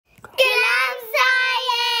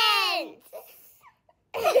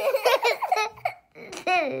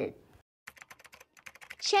world.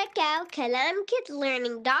 Check out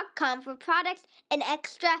kalamkidslearning.com for products and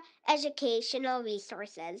extra educational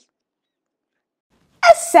resources.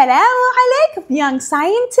 Assalamu alaikum, young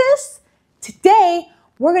scientists. Today,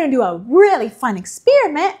 we're going to do a really fun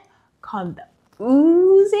experiment called the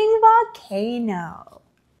oozing volcano.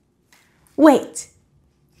 Wait,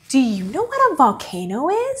 do you know what a volcano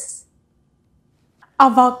is? A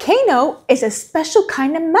volcano is a special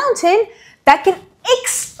kind of mountain that can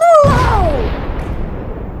explode.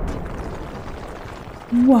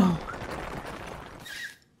 Whoa.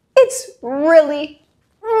 It's really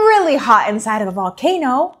hot inside of a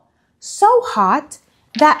volcano. So hot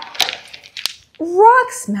that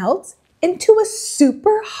rocks melt into a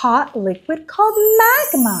super hot liquid called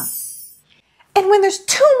magma. And when there's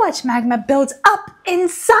too much magma builds up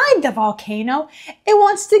inside the volcano, it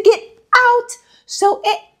wants to get out, so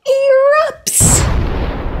it erupts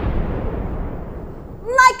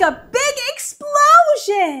like a big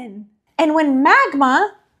explosion. And when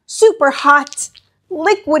magma, super hot,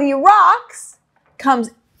 liquidy rocks, comes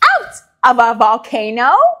out of a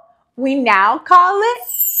volcano, we now call it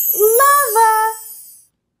lava.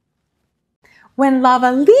 When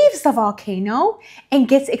lava leaves the volcano and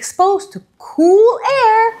gets exposed to cool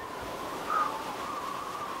air,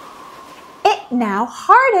 it now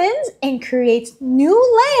hardens and creates new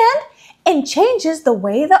land and changes the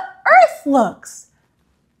way the earth looks.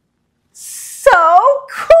 So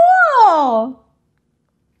cool!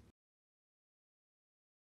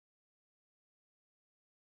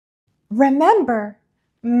 Remember,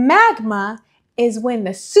 magma is when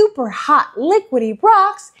the super hot liquidy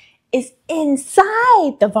rocks is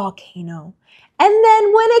inside the volcano. And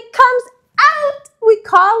then when it comes out, we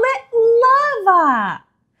call it lava.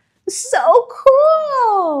 So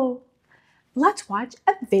cool! Let's watch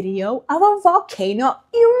a video of a volcano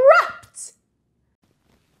erupt.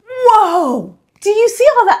 Whoa! Do you see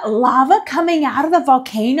all that lava coming out of the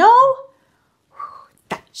volcano?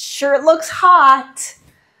 That sure looks hot.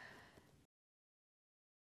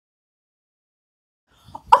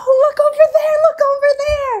 Oh, look over there, look over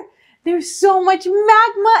there. There's so much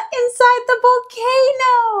magma inside the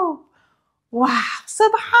volcano. Wow,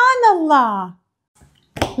 subhanallah.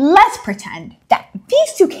 Let's pretend that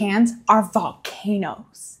these two cans are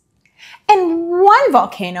volcanoes. And one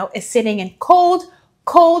volcano is sitting in cold,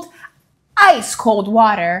 ice cold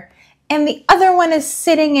water. And the other one is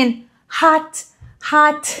sitting in hot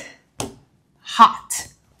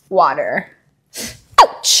water.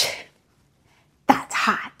 Ouch. That's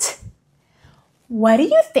hot. What do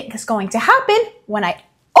you think is going to happen when I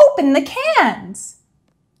open the cans?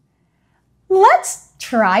 Let's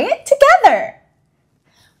try it together.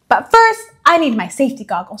 But first, I need my safety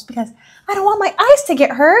goggles because I don't want my eyes to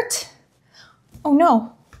get hurt. Oh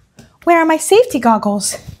no, where are my safety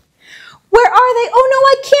goggles? Where are they? Oh no,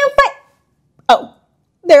 I can't find. Oh,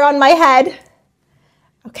 they're on my head.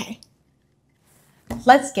 Okay,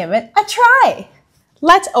 let's give it a try.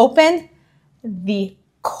 Let's open the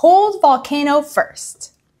cold volcano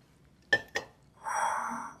first.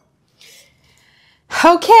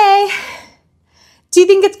 Okay. Do you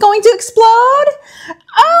think it's going to explode?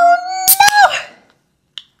 Oh no!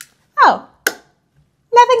 Oh,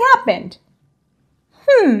 nothing happened.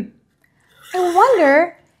 I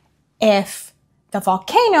wonder if the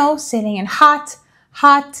volcano sitting in hot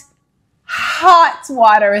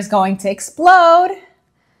water is going to explode.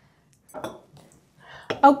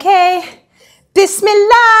 Okay,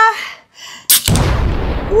 Bismillah.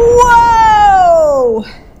 Whoa!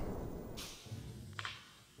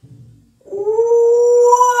 Whoa!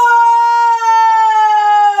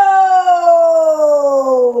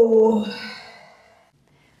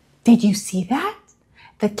 Did you see that?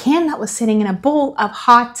 The can that was sitting in a bowl of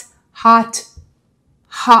hot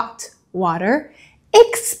water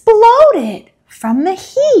exploded from the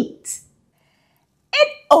heat. It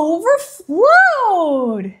overflowed.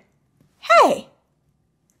 Hey,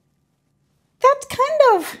 that's kind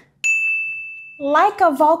of like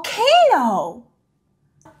a volcano.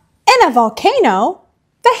 In a volcano,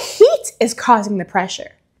 the heat is causing the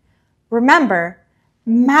pressure. Remember,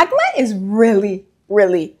 magma is really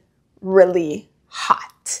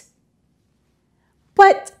hot.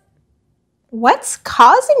 But what's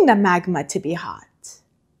causing the magma to be hot?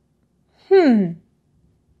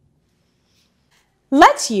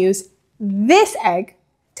 Let's use this egg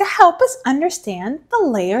to help us understand the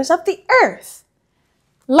layers of the earth.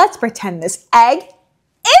 Let's pretend this egg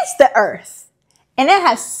is the earth. And it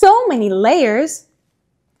has so many layers,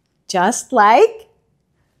 just like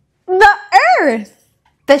the earth.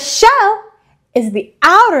 The shell is the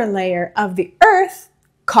outer layer of the earth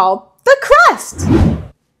called the crust.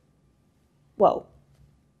 Whoa.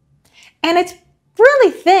 And it's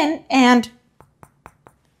really thin and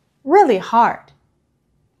really hard.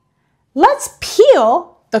 Let's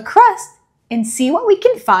peel the crust and see what we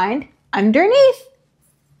can find underneath.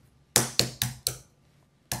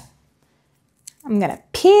 I'm gonna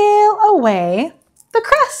peel away the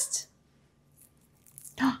crust.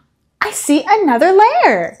 I see another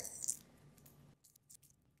layer.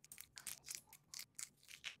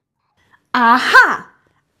 Aha!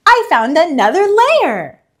 I found another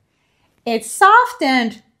layer. It's soft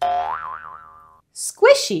and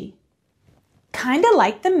squishy, kind of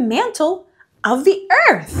like the mantle of the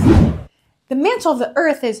earth. The mantle of the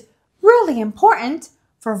earth is really important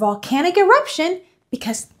for volcanic eruption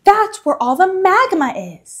because that's where all the magma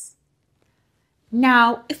is.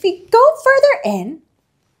 Now, if we go further in,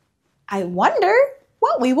 I wonder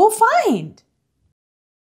what we will find.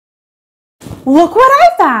 Look what I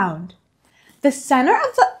found! The center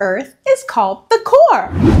of the earth is called the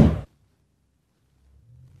core.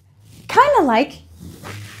 Kind of like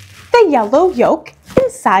the yellow yolk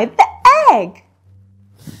inside the egg.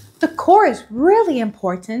 The core is really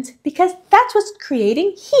important because that's what's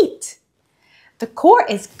creating heat. The core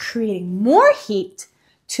is creating more heat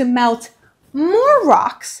to melt more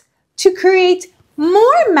rocks to create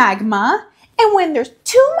more magma. And when there's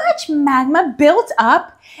too much magma built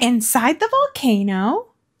up inside the volcano,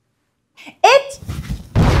 it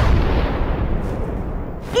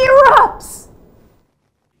erupts.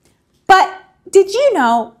 But did you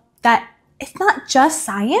know that it's not just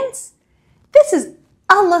science? This is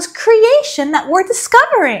Allah's creation that we're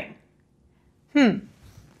discovering. Can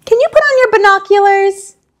you put on your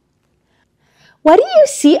binoculars? What do you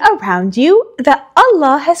see around you that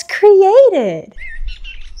Allah has created?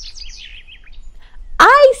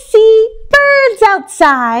 I see birds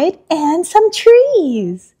outside and some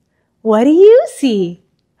trees. What do you see?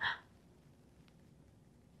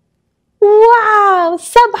 Wow,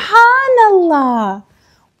 Subhanallah!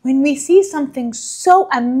 When we see something so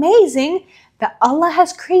amazing that Allah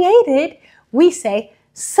has created, we say,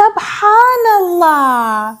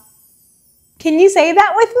 Subhanallah. Can you say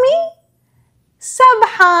that with me?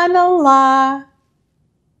 Subhanallah.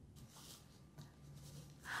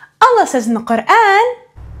 Allah says in the Qur'an,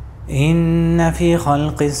 إن في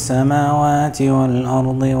خلق السماوات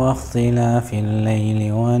والأرض واختلاف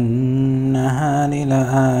الليل والنهار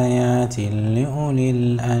لآيات لأولي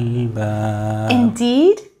الألباب.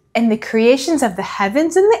 Indeed, in the creations of the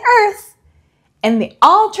heavens and the earth, and the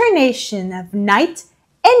alternation of night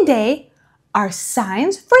and day are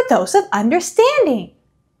signs for those of understanding.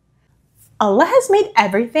 Allah has made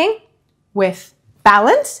everything with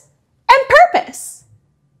balance and purpose.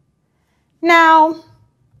 Now,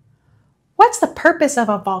 what's the purpose of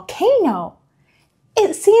a volcano?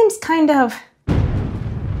 It seems kind of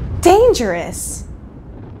dangerous.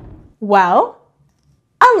 Well,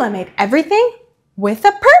 Allah made everything with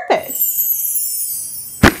a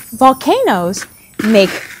purpose. Volcanoes make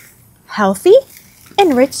healthy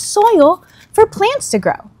and rich soil for plants to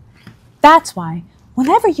grow. That's why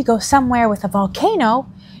whenever you go somewhere with a volcano,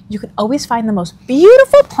 you can always find the most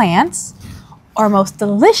beautiful plants or most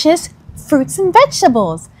delicious fruits and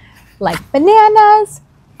vegetables like bananas,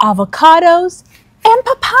 avocados, and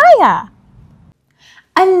papaya.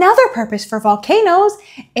 Another purpose for volcanoes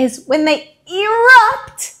is when they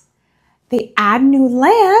erupt. They add new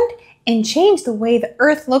land and change the way the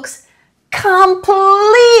earth looks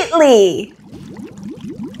completely.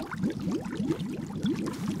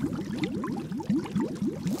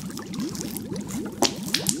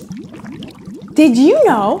 Did you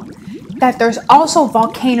know that there's also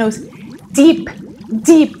volcanoes deep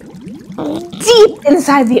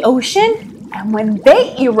inside the ocean? And when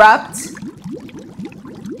they erupt,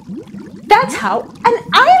 that's how an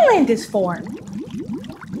island is formed.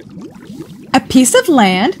 A piece of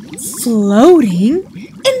land floating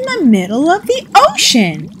in the middle of the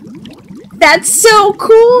ocean. That's so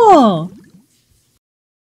cool!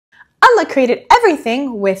 Allah created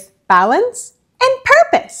everything with balance and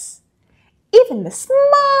purpose. Even the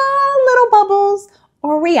small little bubbles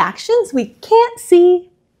or reactions we can't see.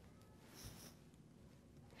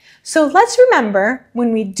 So let's remember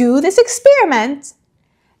when we do this experiment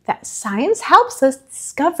that science helps us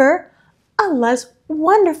discover Allah's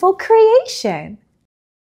wonderful creation.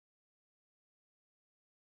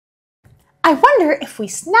 I wonder if we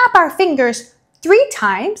snap our fingers 3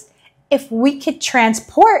 times if we could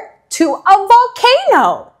transport to a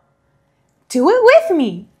volcano. Do it with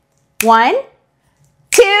me. 1,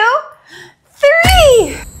 2,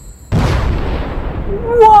 3.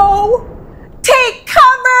 Whoa! Take cover!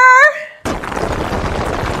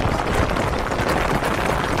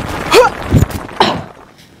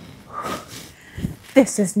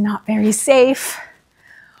 This is not very safe.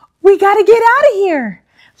 We gotta get out of here.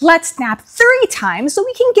 Let's snap 3 times so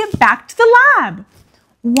we can get back to the lab.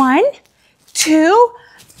 1, 2,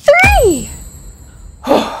 3.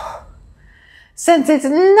 Since it's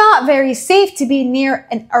not very safe to be near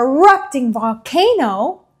an erupting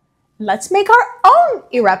volcano, let's make our own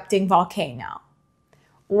erupting volcano.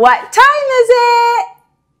 What time is it?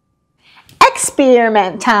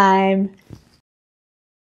 Experiment time.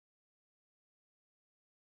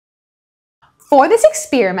 For this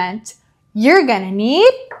experiment, you're gonna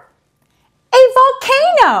need a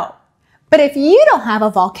volcano. But if you don't have a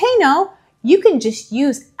volcano, you can just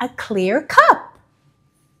use a clear cup.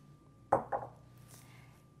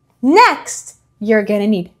 Next, you're gonna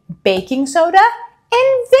need baking soda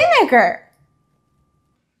and vinegar.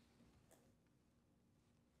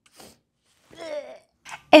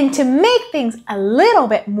 And to make things a little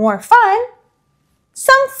bit more fun,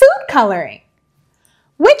 some food coloring.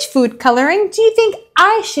 Which food coloring do you think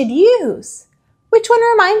I should use? Which one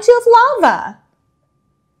reminds you of lava?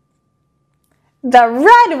 The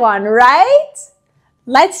red one, right?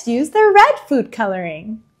 Let's use the red food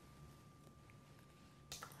coloring.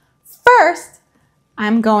 First,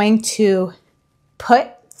 I'm going to put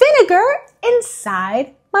vinegar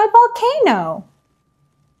inside my volcano.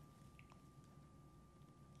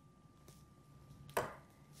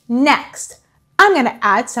 Next, I'm going to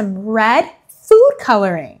add some red food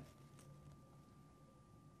coloring.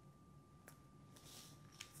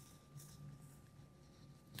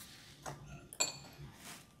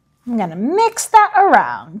 I'm going to mix that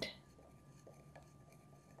around.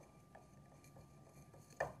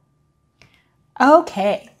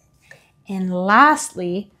 Okay, and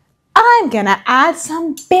lastly, I'm going to add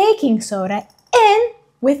some baking soda in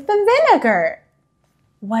with the vinegar.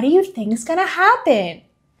 What do you think is going to happen?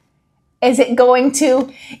 Is it going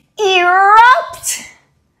to erupt?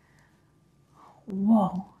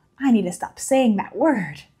 Whoa, I need to stop saying that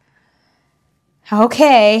word.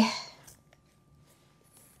 Okay.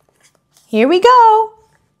 Here we go.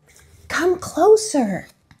 Come closer.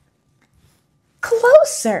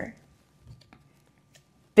 Closer.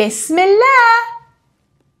 Bismillah.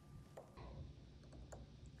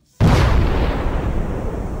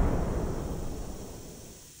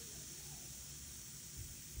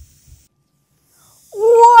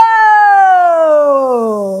 Whoa!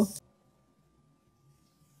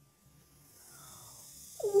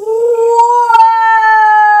 Whoa!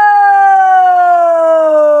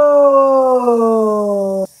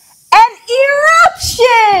 An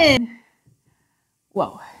eruption!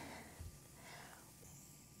 Whoa.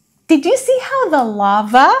 Did you see how the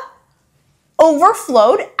lava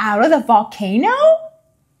overflowed out of the volcano?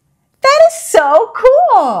 That is so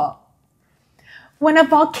cool! When a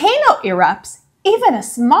volcano erupts, even a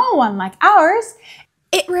small one like ours,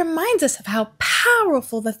 it reminds us of how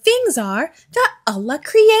powerful the things are that Allah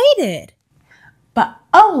created. But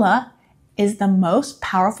Allah is the most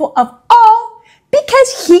powerful of all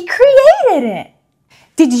because He created it.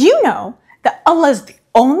 Did you know that Allah is the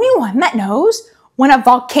only one that knows when a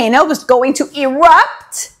volcano is going to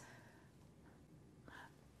erupt?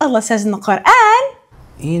 Allah says in the Qur'an,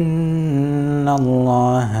 إن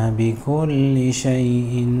الله بكل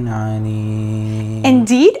شيء عليم.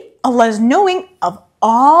 Indeed, Allah is knowing of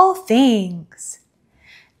all things.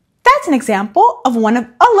 That's an example of one of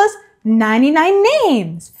Allah's 99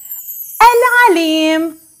 names.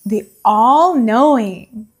 Al-Aleem, the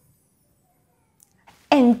all-knowing.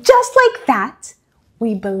 And just like that,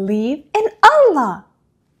 we believe in Allah,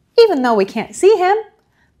 even though we can't see Him,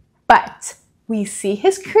 but we see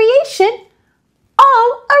His creation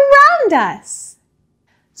all around us.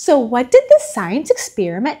 So what did the science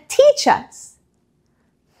experiment teach us?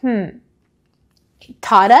 It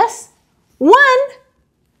taught us, 1,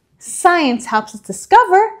 science helps us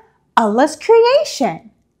discover Allah's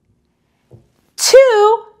creation.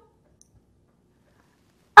 2,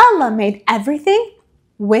 Allah made everything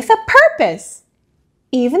with a purpose,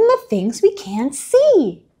 even the things we can't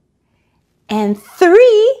see. And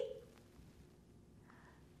 3,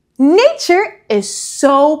 nature is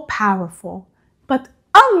so powerful, but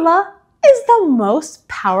Allah is the most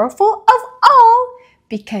powerful of all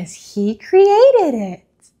because He created it.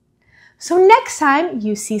 So next time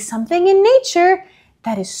you see something in nature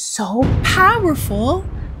that is so powerful,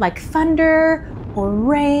 like thunder or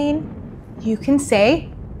rain, you can say,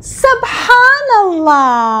 Subhanallah.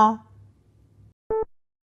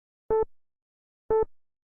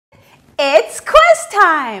 It's quiz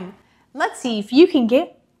time. Let's see if you can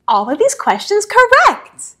get all of these questions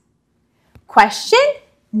correct. Question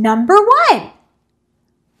number 1.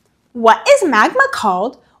 What is magma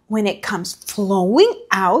called when it comes flowing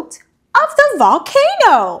out of the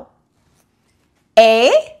volcano?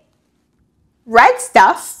 A, red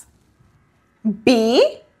stuff,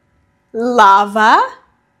 B, lava,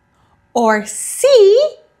 or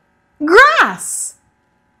C, grass?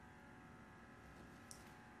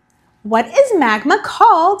 What is magma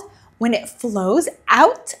called when it flows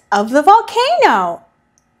out of the volcano?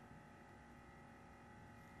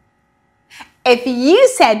 If you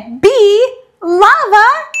said B, lava,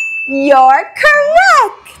 you're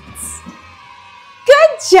correct.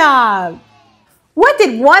 Good job. What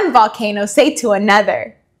did one volcano say to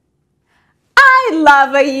another? I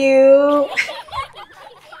love you.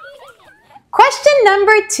 Question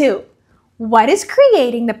number 2. What is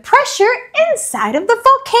creating the pressure inside of the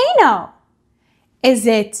volcano? Is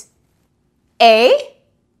it A,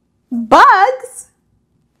 bugs,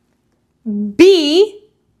 B,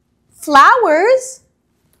 flowers,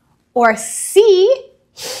 or C,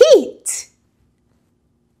 heat?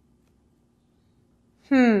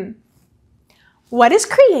 What is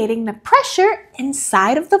creating the pressure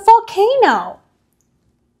inside of the volcano?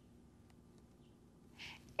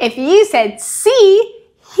 If you said C,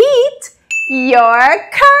 heat, you're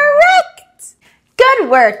correct. Good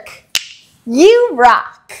work. You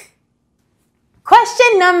rock.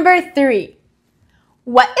 Question number 3.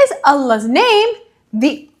 What is Allah's name,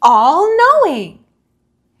 the All-Knowing?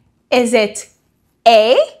 Is it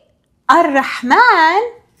A,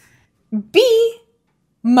 Ar-Rahman, B,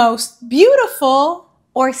 Most Beautiful,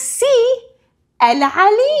 or C,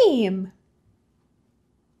 Al-Aleem?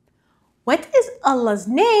 What is Allah's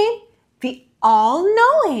name, the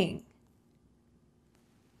All-Knowing?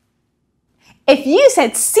 If you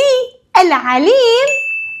said C, Al-Aleem,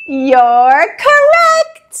 you're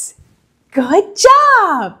correct. Good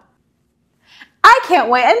job. I can't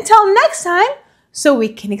wait until next time so we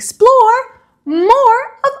can explore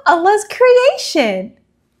more of Allah's creation.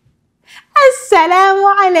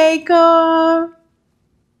 Assalamu alaikum.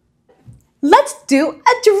 Let's do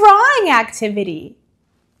a drawing activity.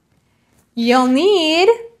 You'll need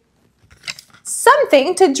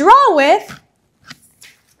something to draw with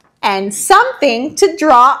and something to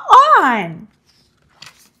draw on.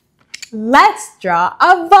 Let's draw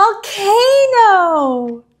a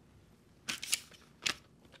volcano.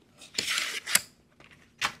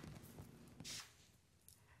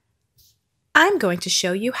 I'm going to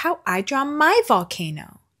show you how I draw my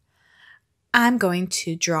volcano. I'm going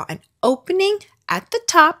to draw an opening at the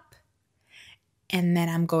top, and then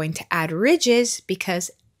I'm going to add ridges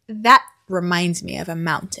because that reminds me of a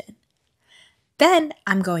mountain. Then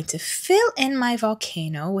I'm going to fill in my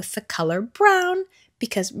volcano with the color brown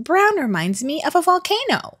because brown reminds me of a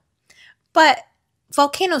volcano. But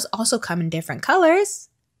volcanoes also come in different colors.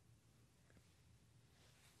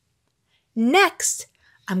 Next,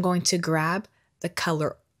 I'm going to grab the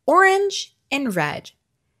color orange and red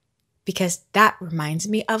because that reminds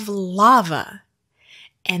me of lava.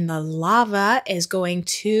 And the lava is going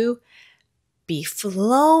to be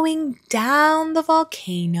flowing down the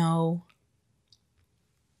volcano.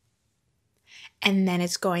 And then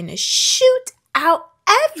it's going to shoot out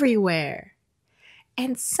everywhere.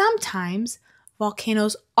 And sometimes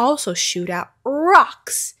volcanoes also shoot out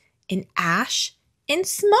rocks and ash and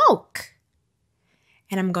smoke.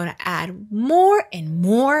 And I'm going to add more and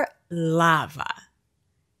more lava.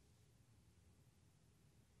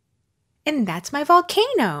 And that's my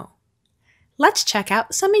volcano. Let's check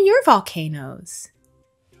out some of your volcanoes.